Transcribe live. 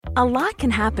A lot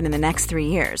can happen in the next 3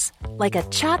 years. Like a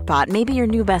chatbot may be your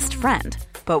new best friend.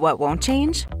 But what won't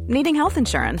change? Needing health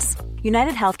insurance.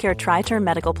 United Healthcare Tri-Term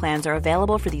Medical Plans are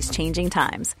available for these changing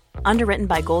times. Underwritten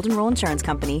by Golden Rule Insurance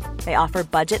Company, they offer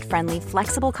budget-friendly,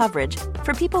 flexible coverage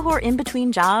for people who are in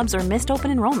between jobs or missed open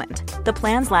enrollment. The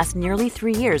plans last nearly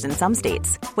 3 years in some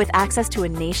states, with access to a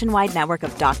nationwide network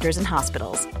of doctors and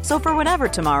hospitals. So for whatever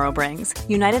tomorrow brings,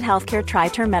 United Healthcare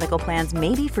Tri-Term Medical Plans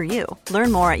may be for you.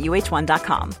 Learn more at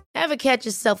uh1.com. Ever catch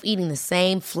yourself eating the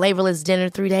same flavorless dinner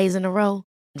 3 days in a row?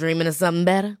 Dreaming of something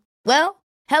better? Well,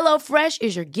 HelloFresh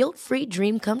is your guilt-free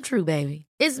dream come true, baby.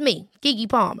 It's me, Keke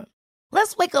Palmer.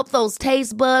 Let's wake up those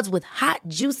taste buds with hot,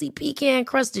 juicy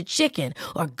pecan-crusted chicken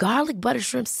or garlic butter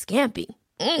shrimp scampi.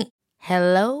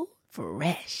 Hello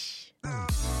Fresh.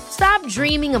 Stop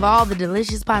dreaming of all the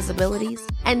delicious possibilities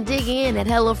and dig in at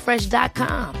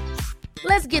HelloFresh.com.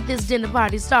 Let's get this dinner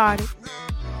party started.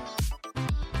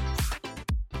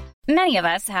 Many of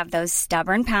us have those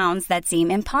stubborn pounds that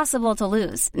seem impossible to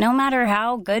lose, no matter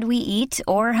how good we eat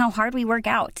or how hard we work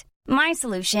out. My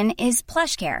solution is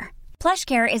PlushCare.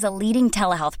 PlushCare is a leading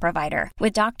telehealth provider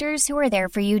with doctors who are there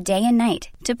for you day and night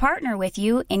to partner with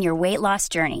you in your weight loss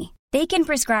journey. They can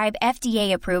prescribe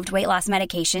FDA-approved weight loss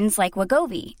medications like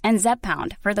Wegovy and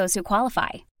Zepbound for those who qualify.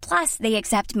 Plus, they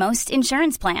accept most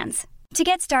insurance plans. To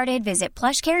get started, visit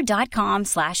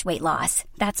plushcare.com/weightloss.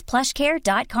 That's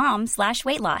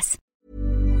plushcare.com/weightloss.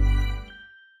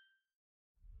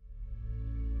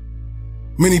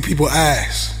 Many people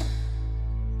ask,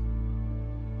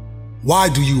 why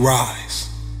do you rise?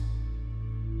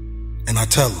 And I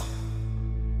tell them,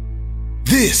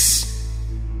 this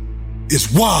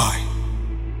is why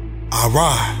I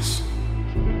rise.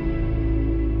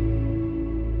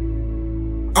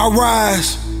 I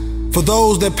rise for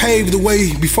those that paved the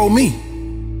way before me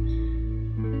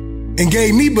and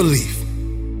gave me belief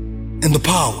in the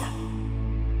power.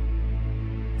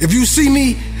 If you see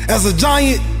me as a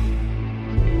giant,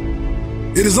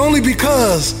 it is only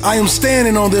because I am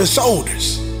standing on their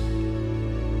shoulders.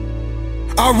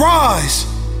 I rise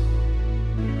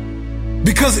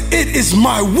because it is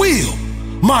my will,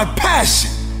 my passion,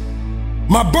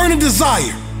 my burning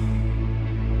desire,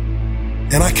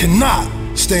 and I cannot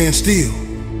stand still.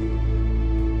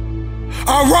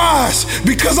 I rise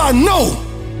because I know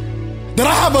that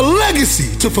I have a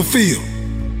legacy to fulfill.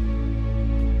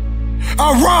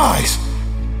 I rise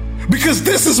because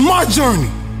this is my journey,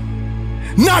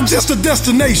 not just a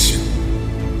destination.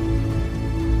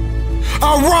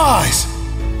 I rise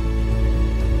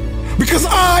because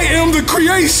I am the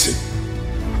creation.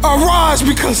 I rise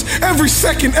because every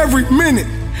second, every minute,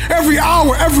 every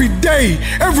hour, every day,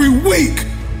 every week,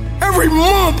 every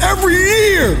month, every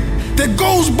year that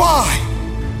goes by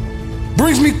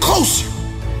brings me closer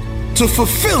to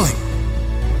fulfilling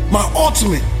my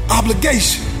ultimate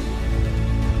obligation.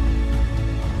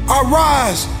 I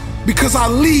rise because I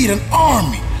lead an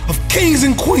army of kings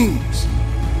and queens.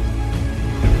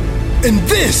 And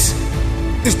this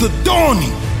is the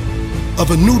dawning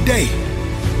of a new day.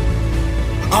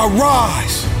 I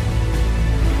rise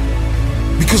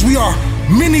because we are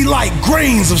many like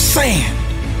grains of sand.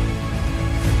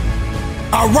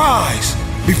 I rise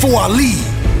before I lead.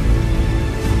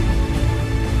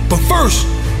 But first,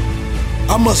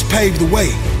 I must pave the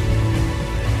way.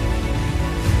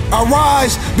 I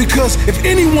rise because if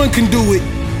anyone can do it,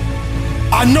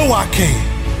 I know I can.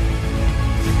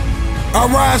 I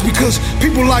rise because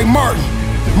people like Martin,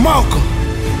 Malcolm,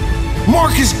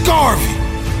 Marcus Garvey,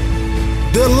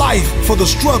 their life for the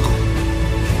struggle.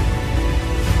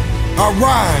 I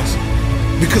rise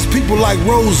because people like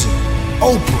Rosa,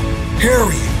 Oprah,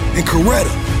 Harriet, and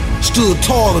Coretta stood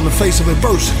tall in the face of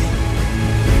adversity.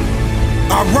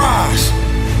 I rise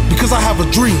because I have a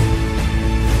dream.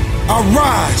 I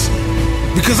rise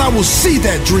because I will see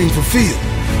that dream fulfilled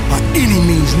by any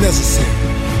means necessary.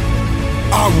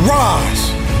 I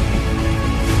rise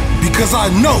because I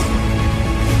know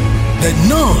that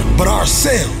none but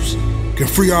ourselves can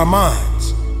free our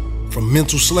minds from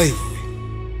mental slavery.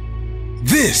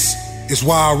 This is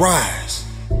why I rise.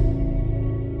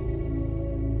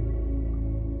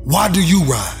 Why do you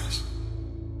rise?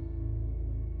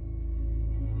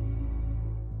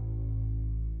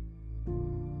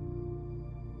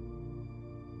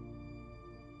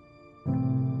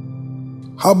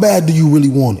 How bad do you really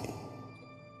want it?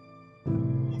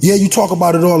 Yeah, you talk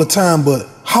about it all the time, but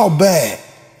how bad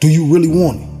do you really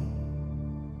want it?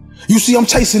 You see, I'm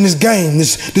chasing this game,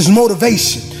 this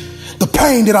motivation. The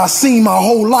pain that I've seen my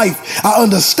whole life, I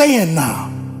understand now.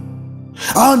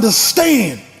 I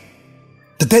understand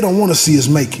that they don't want to see us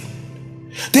make it.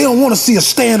 They don't want to see us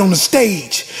stand on the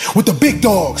stage with the big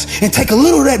dogs and take a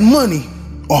little of that money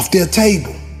off their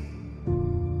table.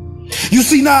 You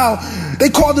see, now they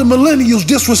call the millennials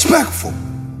disrespectful,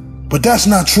 but that's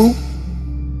not true.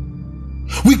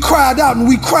 We cried out and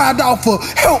we cried out for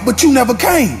help, but you never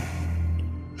came.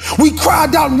 We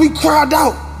cried out and we cried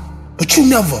out, but you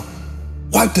never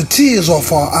wiped the tears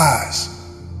off our eyes.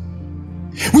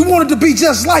 We wanted to be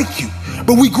just like you,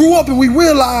 but we grew up and we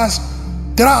realized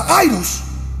that our idols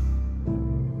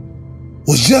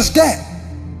was just that.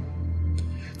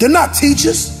 They're not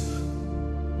teachers.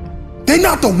 They're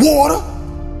not the water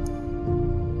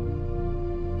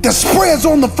that spreads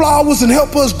on the flowers and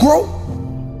help us grow.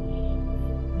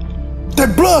 They're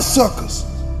bloodsuckers.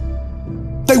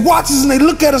 They watch us and they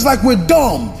look at us like we're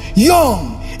dumb,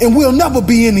 young, and we'll never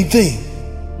be anything.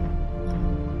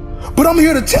 But I'm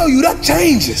here to tell you that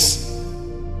changes.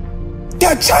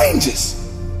 That changes.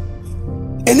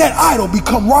 And that idol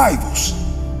become rivals.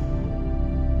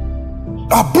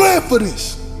 I bled for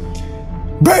this.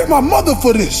 Buried my mother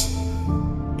for this.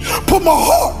 Put my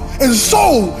heart and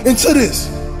soul into this.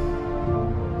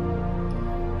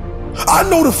 I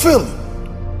know the feeling.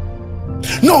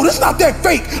 No, this not that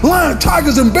fake lion,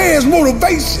 tigers, and bears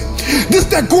motivation. This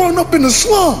that growing up in the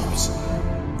slums,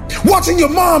 watching your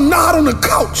mom nod on the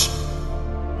couch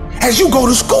as you go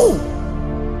to school.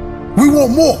 We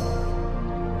want more.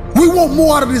 We want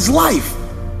more out of this life.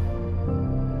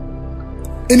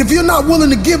 And if you're not willing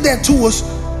to give that to us,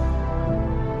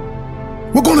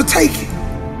 we're going to take it.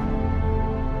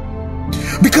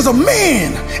 Because a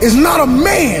man is not a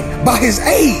man by his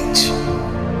age.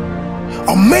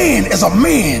 A man is a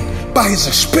man by his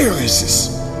experiences.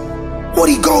 What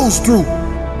he goes through.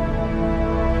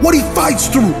 What he fights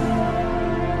through.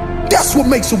 That's what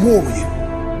makes a warrior.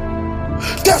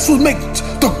 That's what makes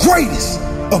the greatest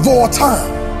of all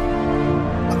time.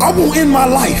 I won't end my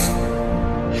life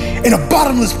in a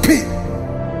bottomless pit.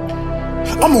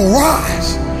 I'm gonna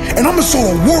rise and I'm gonna show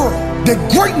the world that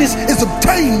greatness is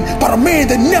obtained by the man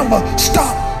that never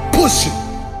stopped pushing.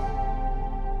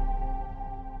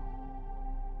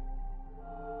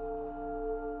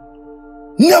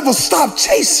 Never stop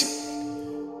chasing.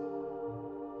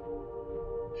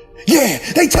 Yeah,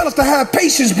 they tell us to have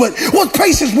patience, but what's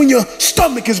patience when your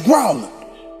stomach is growling?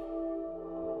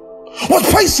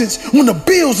 What's patience when the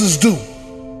bills is due?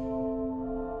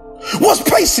 What's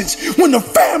patience when the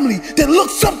family that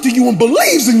looks up to you and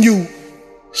believes in you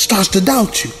starts to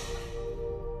doubt you?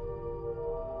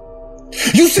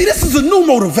 You see, this is a new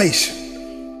motivation.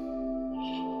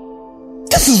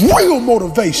 This is real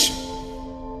motivation.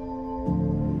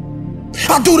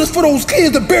 I do this for those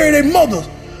kids that bury their mothers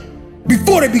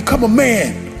before they become a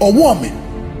man or woman.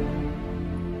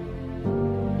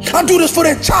 I do this for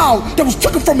that child that was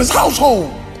taken from his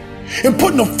household and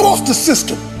put in a foster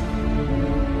system.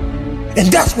 And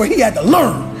that's where he had to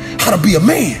learn how to be a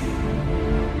man.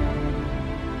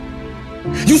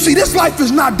 You see, this life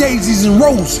is not daisies and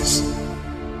roses.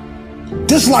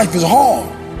 This life is hard.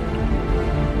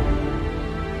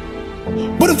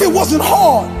 But if it wasn't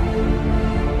hard,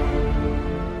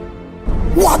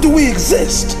 why do we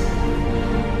exist?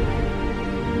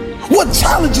 What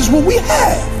challenges will we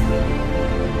have?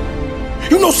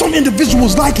 You know, some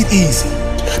individuals like it easy.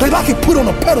 They like it put on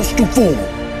a pedestal for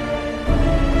them.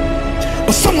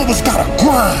 But some of us gotta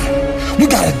grind. We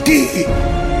gotta dig.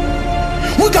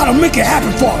 We gotta make it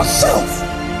happen for ourselves.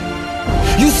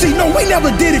 You see, no, we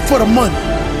never did it for the money.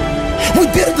 We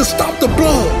did it to stop the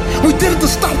blood. We did it to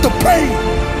stop the pain.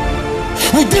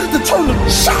 We did it to turn the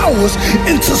showers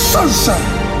into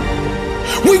sunshine.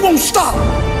 We won't stop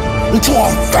until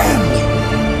our family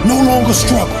no longer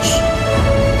struggles.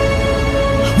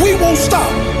 We won't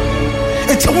stop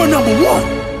until we're number one.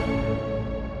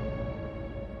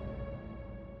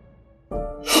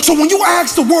 So when you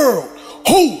ask the world,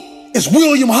 who is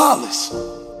William Hollis?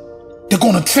 They're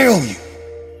gonna tell you.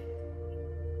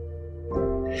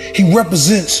 He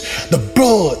represents the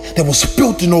blood that was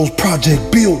spilt in those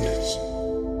project buildings.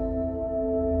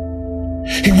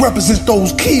 He represents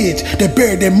those kids that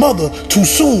buried their mother too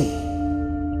soon.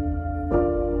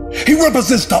 He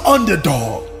represents the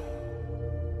underdog.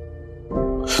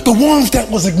 The ones that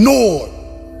was ignored,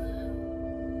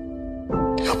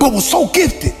 but was so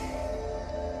gifted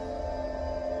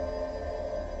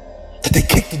that they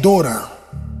kicked the door down.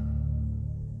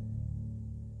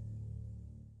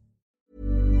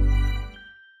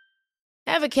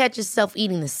 Ever catch yourself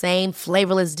eating the same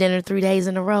flavorless dinner 3 days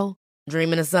in a row?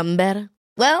 Dreaming of something better?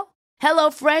 Well,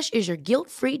 HelloFresh is your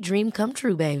guilt-free dream come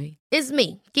true, baby. It's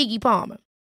me, Keke Palmer.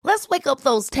 Let's wake up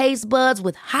those taste buds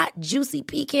with hot, juicy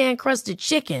pecan-crusted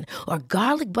chicken or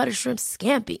garlic butter shrimp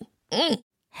scampi.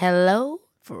 Hello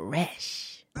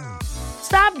Fresh.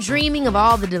 Stop dreaming of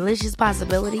all the delicious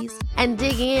possibilities and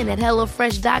dig in at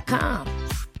HelloFresh.com.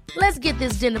 Let's get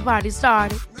this dinner party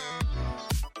started.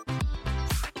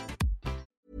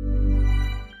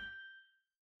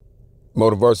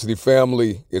 Motiversity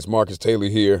family, it's Marcus Taylor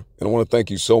here, and I want to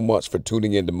thank you so much for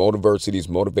tuning in to Motiversity's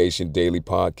Motivation Daily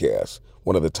Podcast,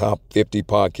 one of the top 50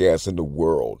 podcasts in the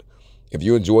world. If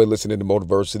you enjoy listening to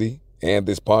Motiversity and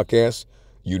this podcast,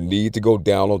 you need to go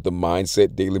download the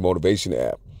Mindset Daily Motivation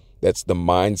app. That's the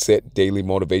Mindset Daily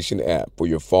Motivation app for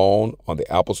your phone on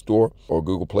the Apple Store or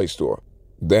Google Play Store.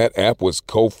 That app was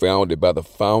co-founded by the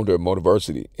founder of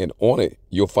Motiversity, and on it,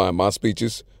 you'll find my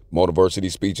speeches,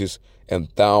 Motiversity speeches,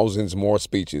 and thousands more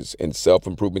speeches and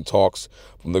self-improvement talks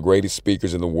from the greatest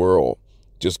speakers in the world.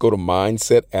 Just go to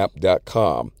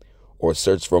mindsetapp.com or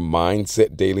search for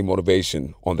Mindset Daily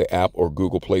Motivation on the app or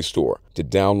Google Play Store to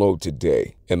download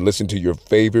today and listen to your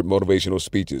favorite motivational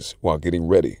speeches while getting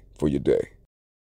ready for your day.